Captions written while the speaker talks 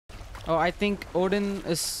Oh, I think Odin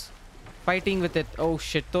is fighting with it. Oh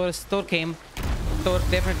shit, Thor came. Thor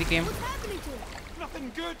definitely came. What's happening to it?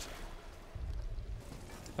 Nothing good.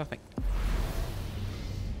 Perfect.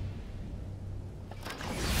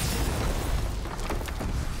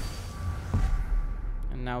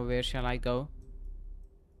 And now where shall I go?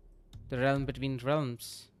 The realm between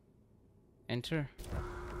realms. Enter.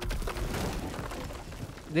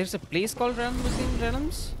 There's a place called realm between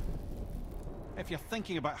realms? If you're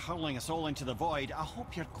thinking about hurling us all into the void, I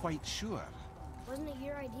hope you're quite sure. Wasn't it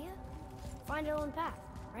your idea? Find our own path,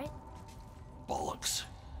 right? Bollocks.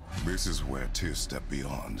 This is where Tyr stepped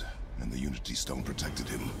beyond, and the Unity Stone protected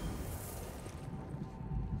him.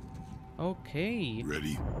 Okay.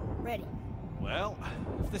 Ready? Ready. Well,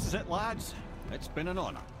 if this is it, lads, it's been an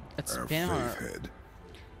honor. It's Our been faith head.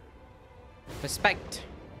 respect.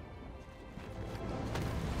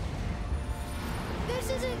 This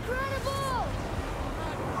is incredible!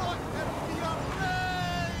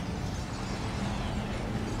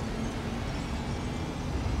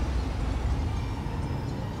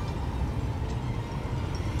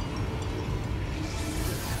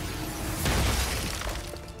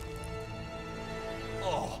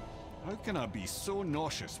 Oh, how can I be so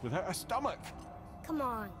nauseous without a stomach? Come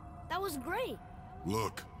on, that was great.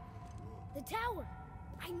 Look. The tower.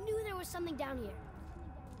 I knew there was something down here.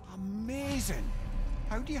 Amazing.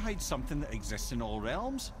 How do you hide something that exists in all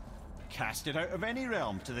realms? Cast it out of any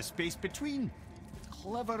realm to the space between.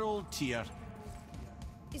 Clever old Tyr.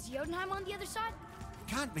 Is Jotunheim on the other side?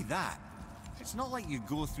 Can't be that. It's not like you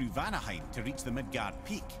go through Vanaheim to reach the Midgard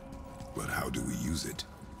peak. But how do we use it?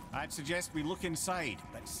 I'd suggest we look inside,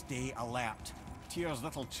 but stay alert. Tyr's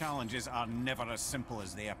little challenges are never as simple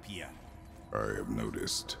as they appear. I have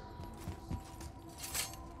noticed.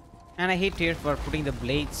 And I hate Tyr for putting the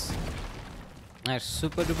blades. They're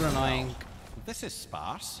super duper annoying. This is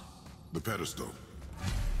sparse. The pedestal.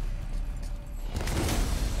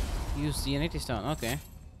 Use the Unity Stone, okay.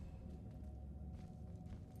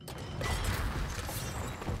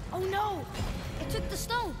 Oh no! It took the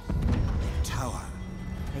stone! Tower.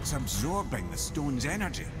 It's absorbing the stone's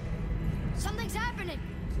energy. Something's happening!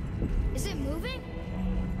 Is it moving?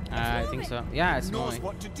 I think so. Yeah, it's knows moving.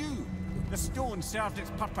 what to do. The stone served its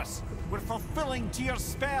purpose. We're fulfilling Tyr's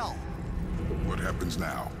spell. What happens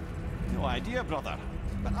now? No idea, brother.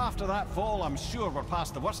 But after that fall, I'm sure we're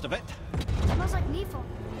past the worst of it. Smells like Nepal.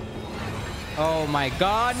 Oh my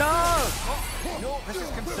god, no! Oh, no, this is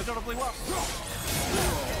considerably worse.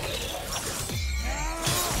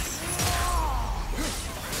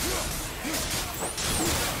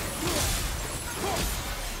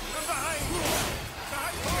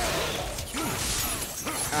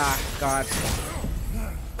 Ah, god.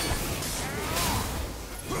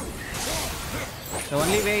 The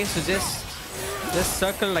only way is to just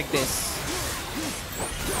circle like this.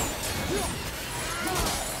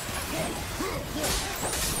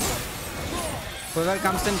 Whoever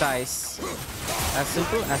comes and dies. As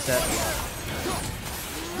simple as that.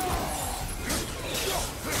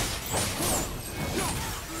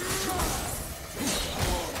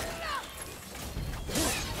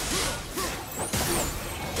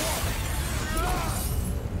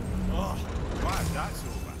 Oh, glad that's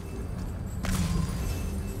over.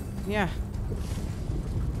 Yeah.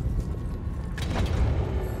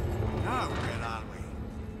 Now, where are we?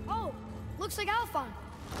 Oh, looks like alfheim.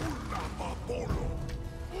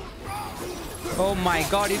 Oh my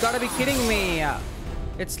god, you gotta be kidding me.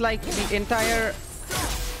 It's like the entire...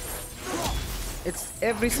 It's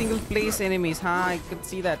every single place enemies, huh? I could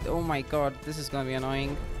see that. Oh my god, this is gonna be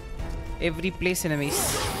annoying. Every place enemies.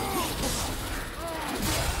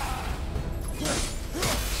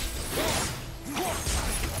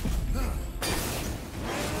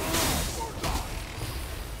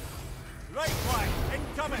 Right flank,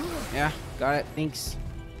 incoming. Yeah, got it. Thanks.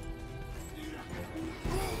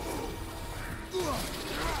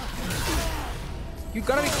 You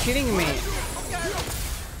gotta be kidding me.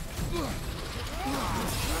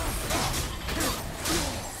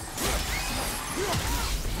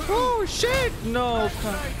 Oh shit! No.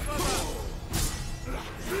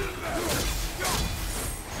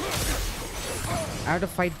 I have to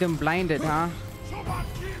fight them blinded, huh?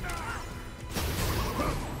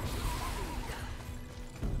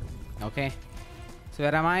 Okay. So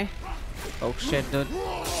where am I? Oh shit, dude.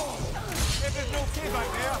 Everything okay back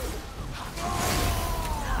there?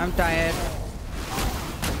 I'm tired.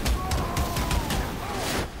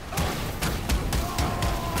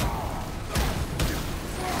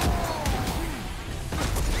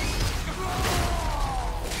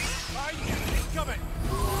 Incoming.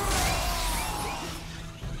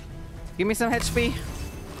 Give me some HP.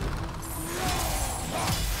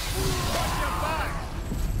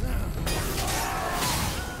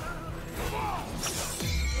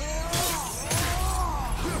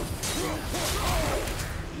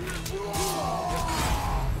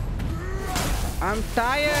 I'm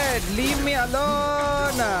tired. Leave me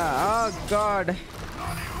alone. Oh god.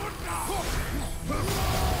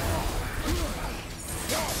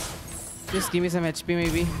 Just give me some HP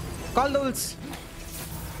maybe. Call those.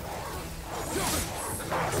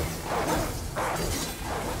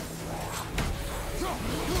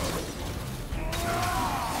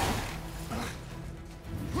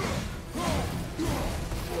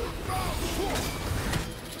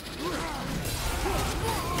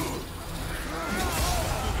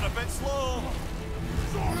 Moving a bit slow.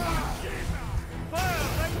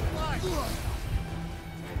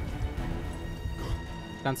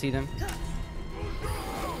 Can't see them.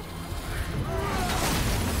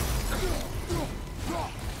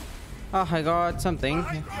 Oh, I got something.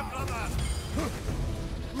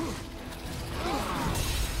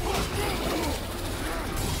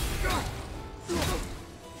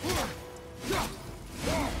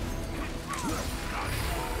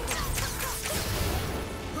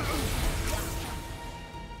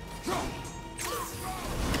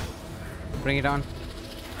 Bring it on.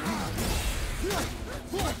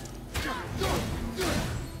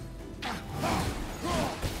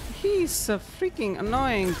 He's a freaking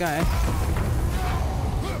annoying guy.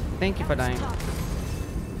 Thank you for dying.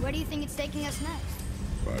 Where do you think it's taking us next?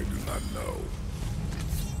 I do not know.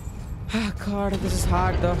 Ah, God, this is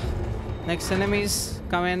hard though. Next enemies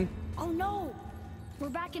come in. Oh no! We're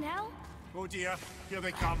back in hell? Oh dear, here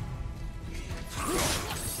they come.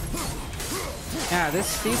 Yeah,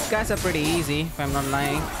 these guys are pretty easy, if I'm not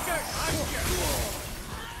lying.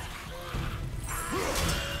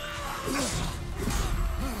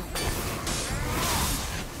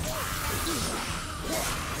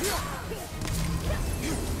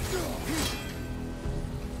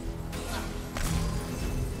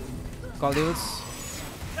 Call dudes.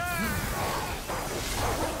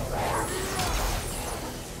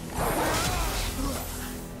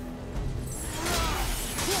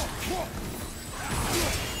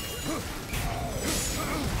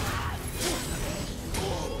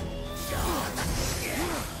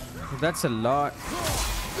 That's a lot.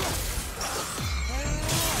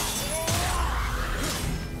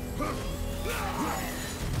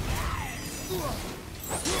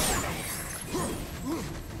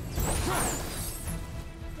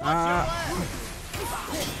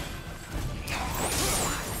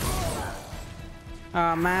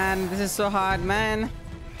 Oh man, this is so hard, man.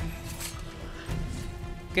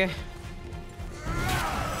 Okay.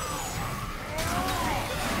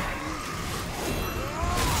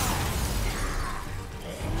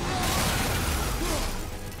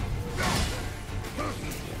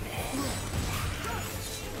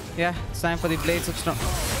 Yeah, it's time for the blades of storm.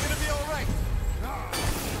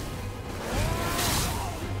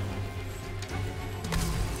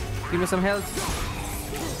 Give me some health.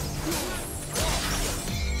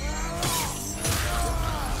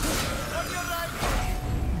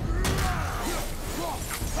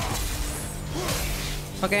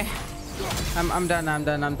 Okay. I'm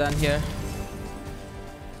done here.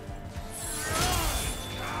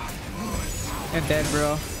 You're dead,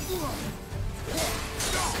 bro.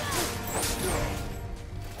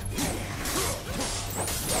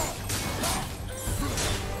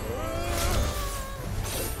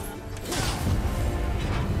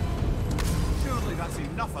 Surely that's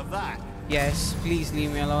enough of that. Yes, please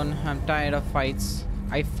leave me alone. I'm tired of fights.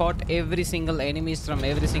 I fought every single enemies from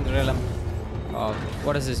every single realm.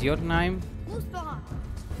 What is this? Your name? Who's behind?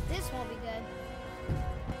 This won't be good.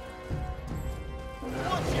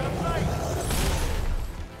 Watch your face!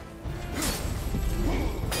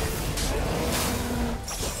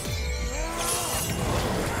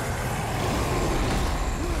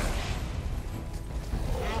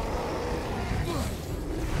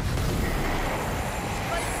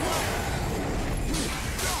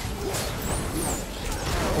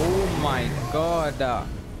 Oh my god.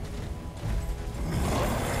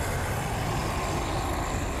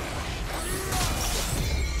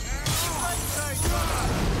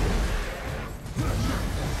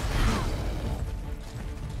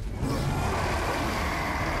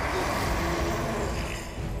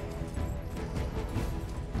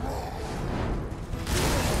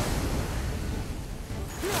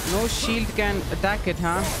 No shield can attack it,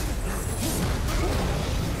 huh?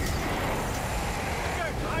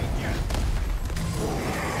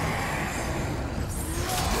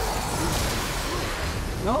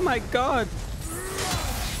 Oh my god!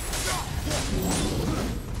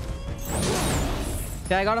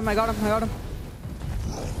 Yeah, I got him.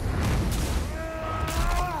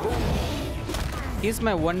 He's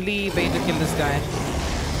my only way to kill this guy.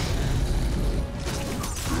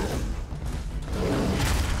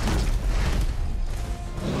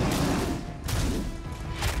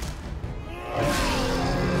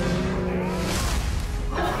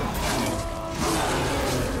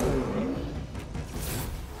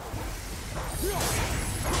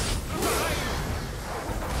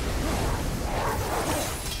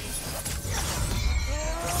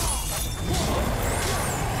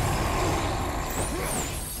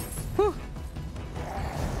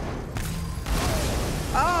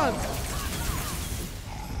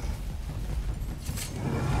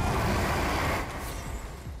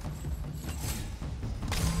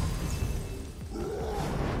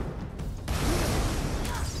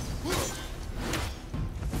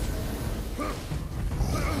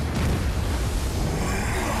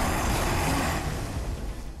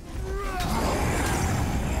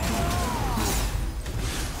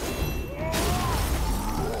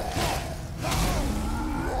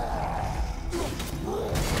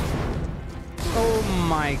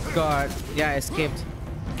 my god. Yeah, I escaped.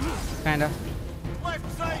 Kinda.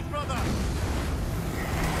 Left side, brother!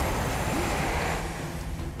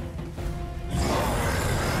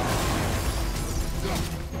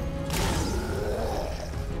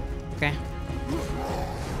 Okay.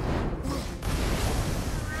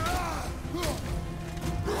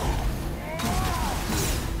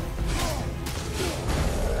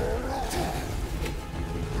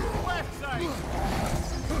 Left side!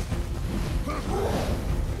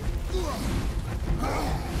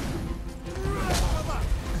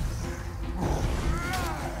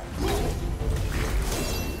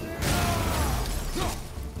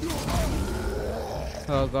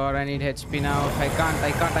 Oh god, I need HP now. I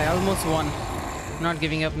can't. I almost won. Not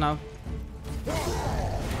giving up now.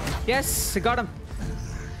 Yes, I got him.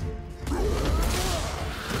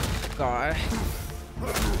 God.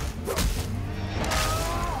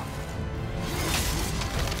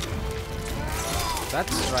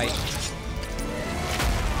 That's right.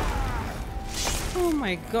 Oh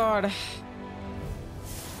my god.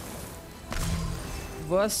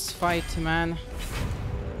 Worst fight, man.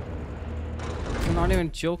 I'm not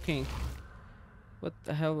even joking. What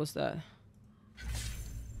the hell was that?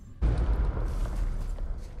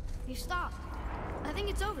 You stopped. I think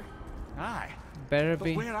it's over. Aye. Better But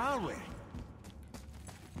be. where are we?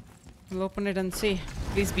 We'll open it and see.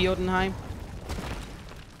 Please be Jotunheim.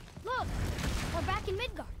 Look, we're back in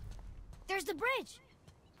Midgard. There's the bridge.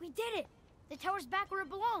 We did it. The tower's back where it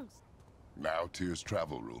belongs. Now Tyr's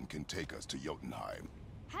travel room can take us to Jotunheim.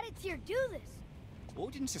 How did Tyr do this?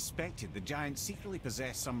 Odin suspected the giants secretly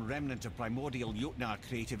possessed some remnant of primordial Jotnar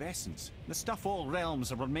creative essence, the stuff all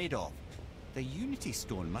realms were made of. The Unity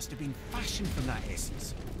Stone must have been fashioned from that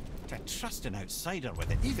essence. To trust an outsider with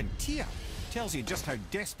it, even Tyr, tells you just how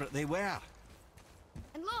desperate they were.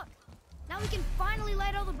 And look, now we can finally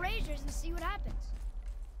light all the braziers and see what happens.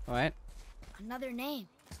 Alright. Another name.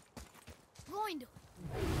 Gloindel.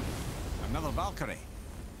 Another Valkyrie.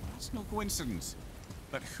 That's no coincidence.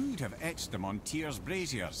 But who'd have etched them on Tyr's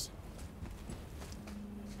braziers?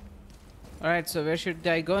 Alright, so where should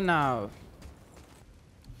I go now?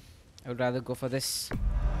 I would rather go for this. That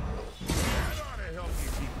ought to help you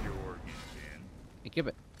keep your organs in. Equip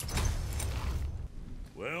it.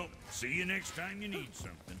 Well, see you next time you need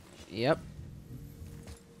something. Yep.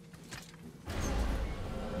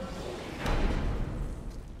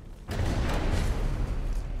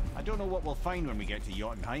 I don't know what we'll find when we get to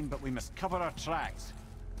Jotunheim, but we must cover our tracks.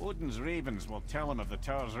 Odin's ravens will tell him of the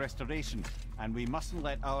tower's restoration, and we mustn't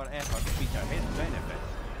let our efforts be to his benefit.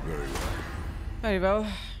 Very well. Very well.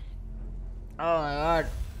 Oh my god.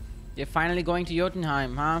 You're finally going to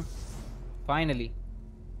Jotunheim, huh? Finally.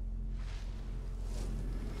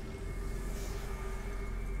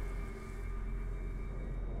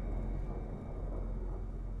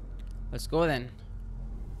 Let's go then.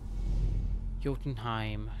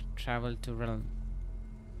 Jotunheim. Travel to realm.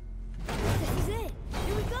 This is it.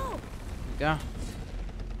 Here we go. Yeah.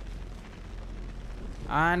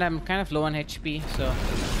 And I'm kind of low on HP, so.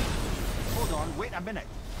 Hold on, wait a minute.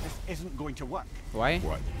 This isn't going to work. Why?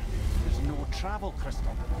 What? There's no travel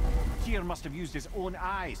crystal. Tyr must have used his own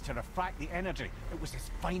eyes to refract the energy. It was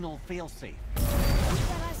his final failsafe. You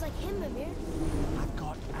got eyes like him, Mimir. I've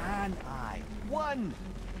got an eye. One!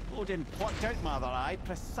 Odin plucked out my other eye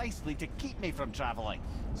precisely to keep me from traveling.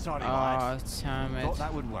 Sorry, Oh, lads. damn it. Thought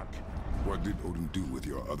that would work. What did Odin do with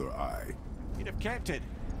your other eye? He'd have kept it.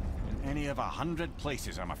 In any of 100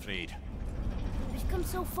 places, I'm afraid. We've come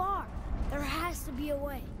so far. There has to be a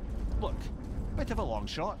way. Look, bit of a long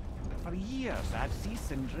shot. For years, I'd see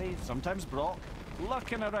Sindri, sometimes Brock,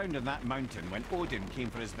 lurking around in that mountain when Odin came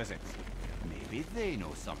for his visits. Maybe they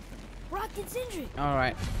know something. Rock and Sindri.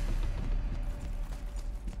 Alright.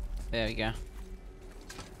 There we go.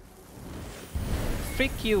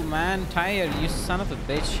 Frick you, man. Tired, you son of a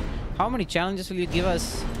bitch. How many challenges will you give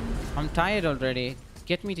us? I'm tired already.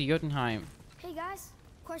 Get me to Jotunheim. Hey guys,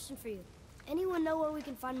 question for you. Anyone know where we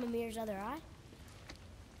can find Mimir's other eye?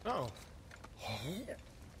 Oh.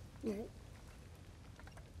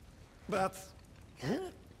 That's...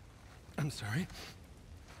 I'm sorry.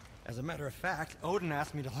 As a matter of fact, Odin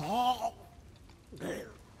asked me to...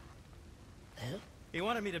 He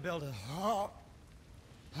wanted me to build a...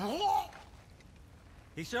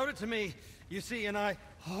 He showed it to me, you see, and I...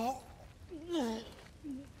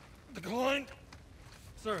 Declined.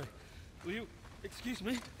 Sorry. Will you excuse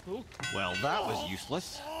me? Oh. Well, that was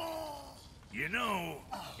useless. You know,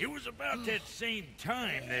 it was about that same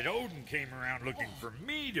time that Odin came around looking for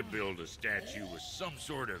me to build a statue with some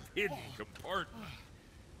sort of hidden compartment.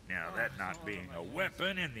 Now, that not being a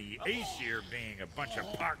weapon and the Aesir being a bunch of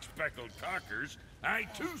pox-speckled cockers, I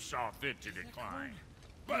too saw fit to decline.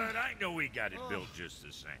 But I know he got it built just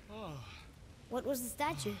the same. What was the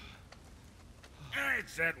statue?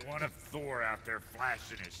 It's that one of Thor out there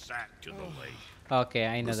flashing his sack to the lake. Okay,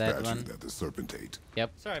 I know The that statue one. that the serpent ate.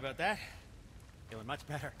 Yep. Sorry about that. Feeling much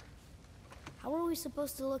better. How are we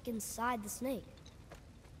supposed to look inside the snake?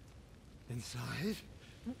 Inside?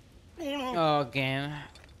 Again.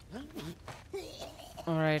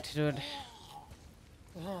 Alright, dude.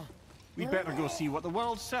 We better go see what the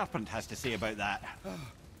world serpent has to say about that.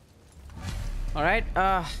 Alright,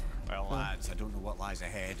 Well, lads, I don't know what lies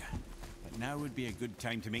ahead, but now would be a good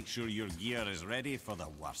time to make sure your gear is ready for the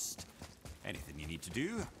worst. Anything you need to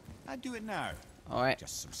do, I'd do it now. alright.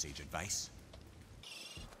 Just some sage advice.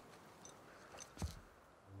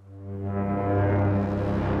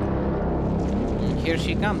 Here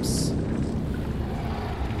she comes.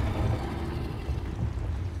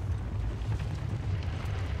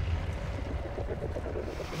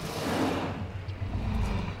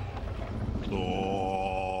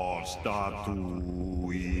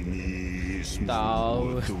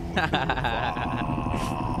 Tau.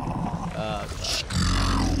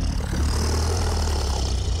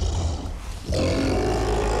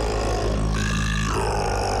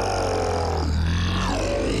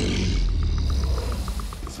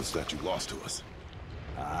 Is the statue lost to us?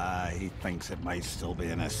 He thinks it might still be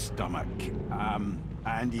in his stomach.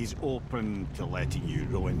 And he's open to letting you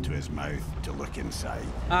roll into his mouth to look inside.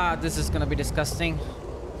 Ah, this is gonna be disgusting.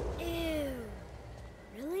 Ew.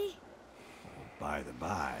 Really? By the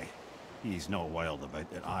by, he's not wild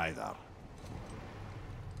about it either.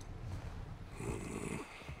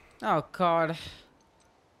 Oh god.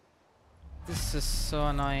 This is so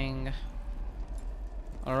annoying.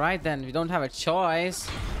 Alright then, we don't have a choice.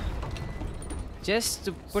 Just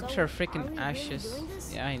to put So, her are freaking we really ashes. doing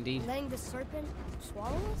this? Yeah, indeed. Letting the serpent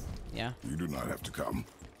swallow us? Yeah. You do not have to come.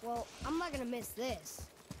 Well, I'm not gonna miss this.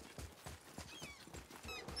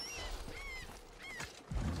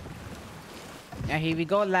 Yeah, here we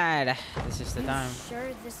go, lad. This is the You time. sure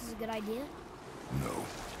this is a good idea? No.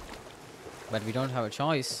 But we don't have a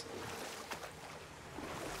choice.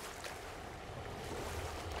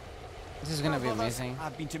 This is gonna be amazing.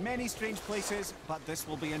 I've been to many strange places, but this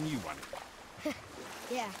will be a new one.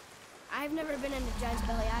 Yeah. I've never been in a giant's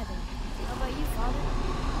belly either. How about you, Father?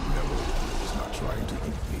 Never. He's not trying to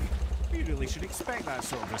eat me. You really should expect that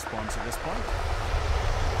sort of response at this point.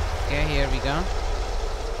 Okay, here we go.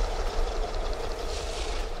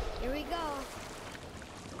 Here we go.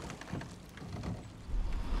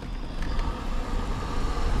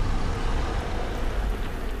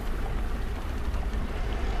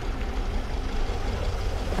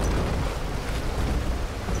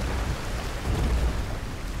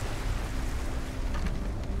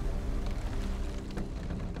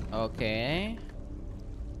 Okay.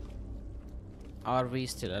 Are we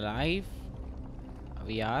still alive?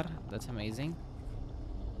 We are. That's amazing.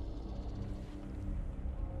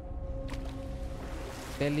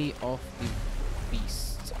 Belly of the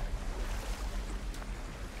beast.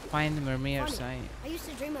 Find the mermaid's eye. Funny, I used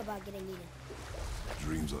to dream about getting eaten.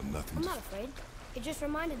 Dreams are nothing I'm to... not afraid. It just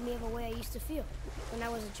reminded me of a way I used to feel when I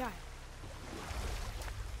was a child.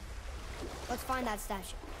 Let's find that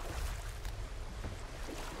statue.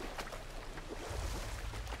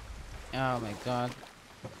 Oh my god.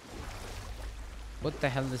 What the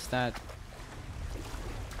hell is that?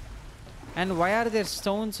 And why are there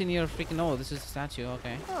stones in your freaking... Oh, this is a statue,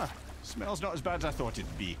 okay. Ah, smells not as bad as I thought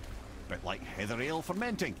it'd be. Bit like heather ale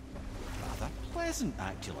fermenting. Rather pleasant,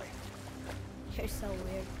 actually. You're so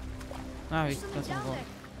weird. Ah, we There's got something some down gold.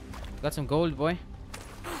 there. Got some gold, boy.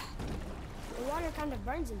 The water kind of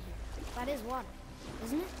burns in here. That is water,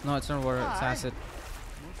 isn't it? No, it's not water, it's Aye. acid.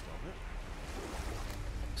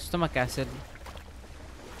 Stomach acid.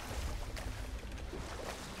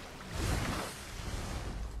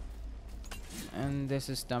 And this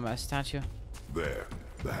is dumbass statue. There.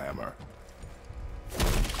 The hammer.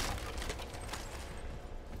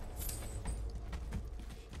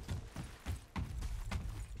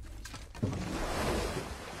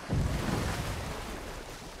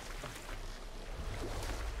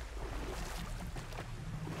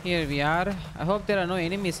 Here we are. I hope there are no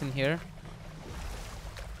enemies in here.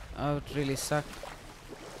 Oh, it really suck.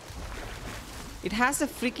 It has a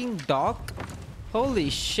freaking dock. Holy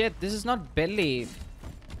shit, this is not belly.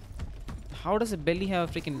 How does a belly have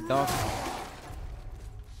a freaking dock?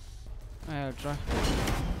 I'll try.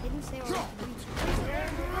 Didn't say we're at the beach.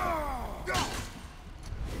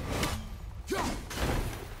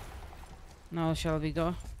 Now shall we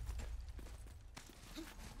go?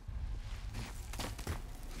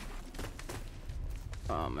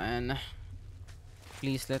 Oh man.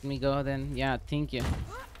 please let me go then. Yeah, thank you.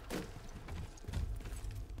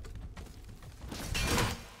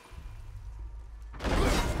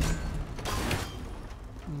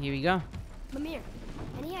 Here we go. Mimir,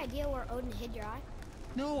 any idea where Odin hid your eye?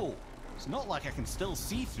 No, it's not like I can still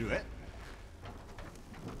see through it.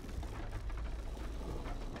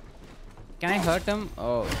 Can I hurt him?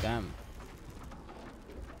 Oh, damn.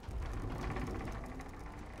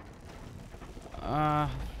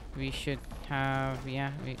 We should have...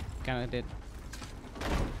 Yeah, we kind of did.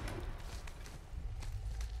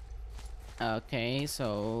 Okay,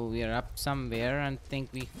 so we are up somewhere and think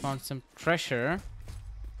we found some treasure.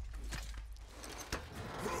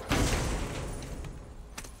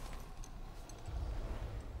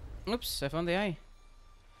 Oops, I found the eye.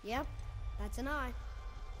 Yep, that's an eye.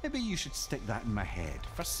 Maybe you should stick that in my head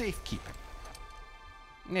for safekeeping.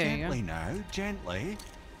 There you go. Gently now, gently.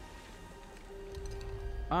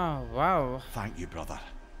 Oh, wow. Thank you, brother.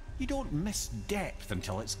 You don't miss depth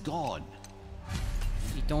until it's gone.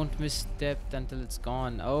 You don't miss depth until it's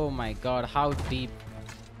gone. Oh my god, how deep.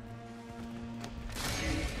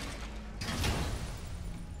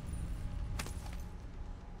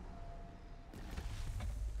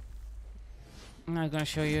 I'm not gonna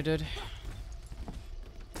show you, dude.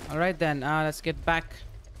 Alright then, let's get back.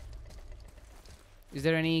 Is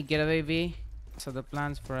there any getaway way? So the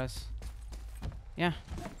plans for us. Yeah,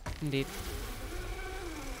 indeed.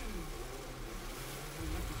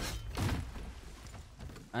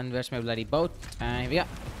 And where's my bloody boat? And here we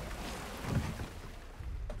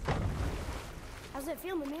go. How's it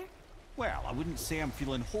feel, Mimir? Well, I wouldn't say I'm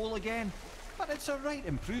feeling whole again, but it's a right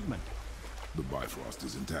improvement. The Bifrost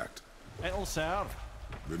is intact. It'll serve.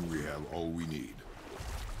 Then we have all we need.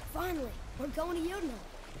 Finally, we're going to Jotunheim.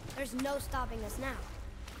 There's no stopping us now.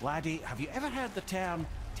 Laddie, have you ever heard the term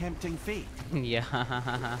tempting fate? Yeah.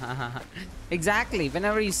 Exactly.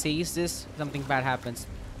 Whenever he sees this, something bad happens.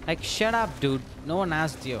 Like, shut up, dude. No one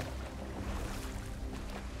asked you.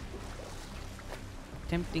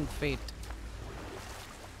 Tempting fate.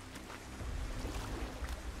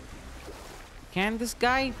 Can this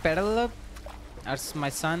guy pedal up? Our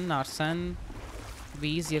son, be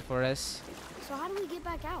easier for us. So how do we get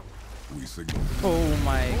back out? We signal. Oh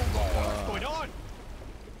my What's going on?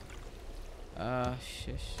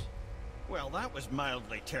 shush. Well, that was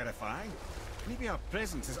mildly terrifying. Maybe our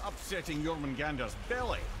presence is upsetting Jormungandr's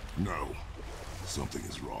belly. No. Something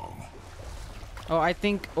is wrong. Oh, I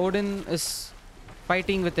think Odin is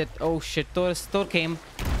fighting with it. Oh shit, Thor came.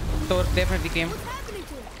 Thor definitely came. What's happening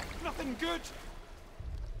to it? Nothing good.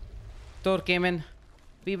 Thor came in.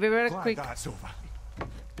 We were Glad quick. that's over.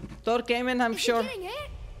 Thor came in, I'm Is sure. he getting hit?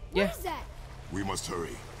 Yeah. What is that? We must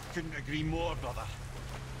hurry. Couldn't agree more, brother.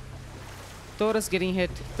 Thor is getting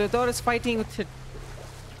hit. Thor is fighting with it.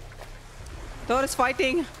 Thor is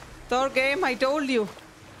fighting. Thor game, I told you.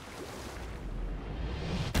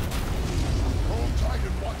 Hold tight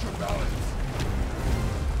and watch your balance.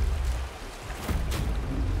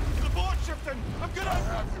 The boat shifting! I'm gonna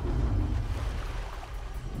have you!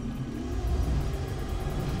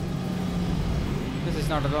 This is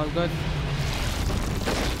not at all good.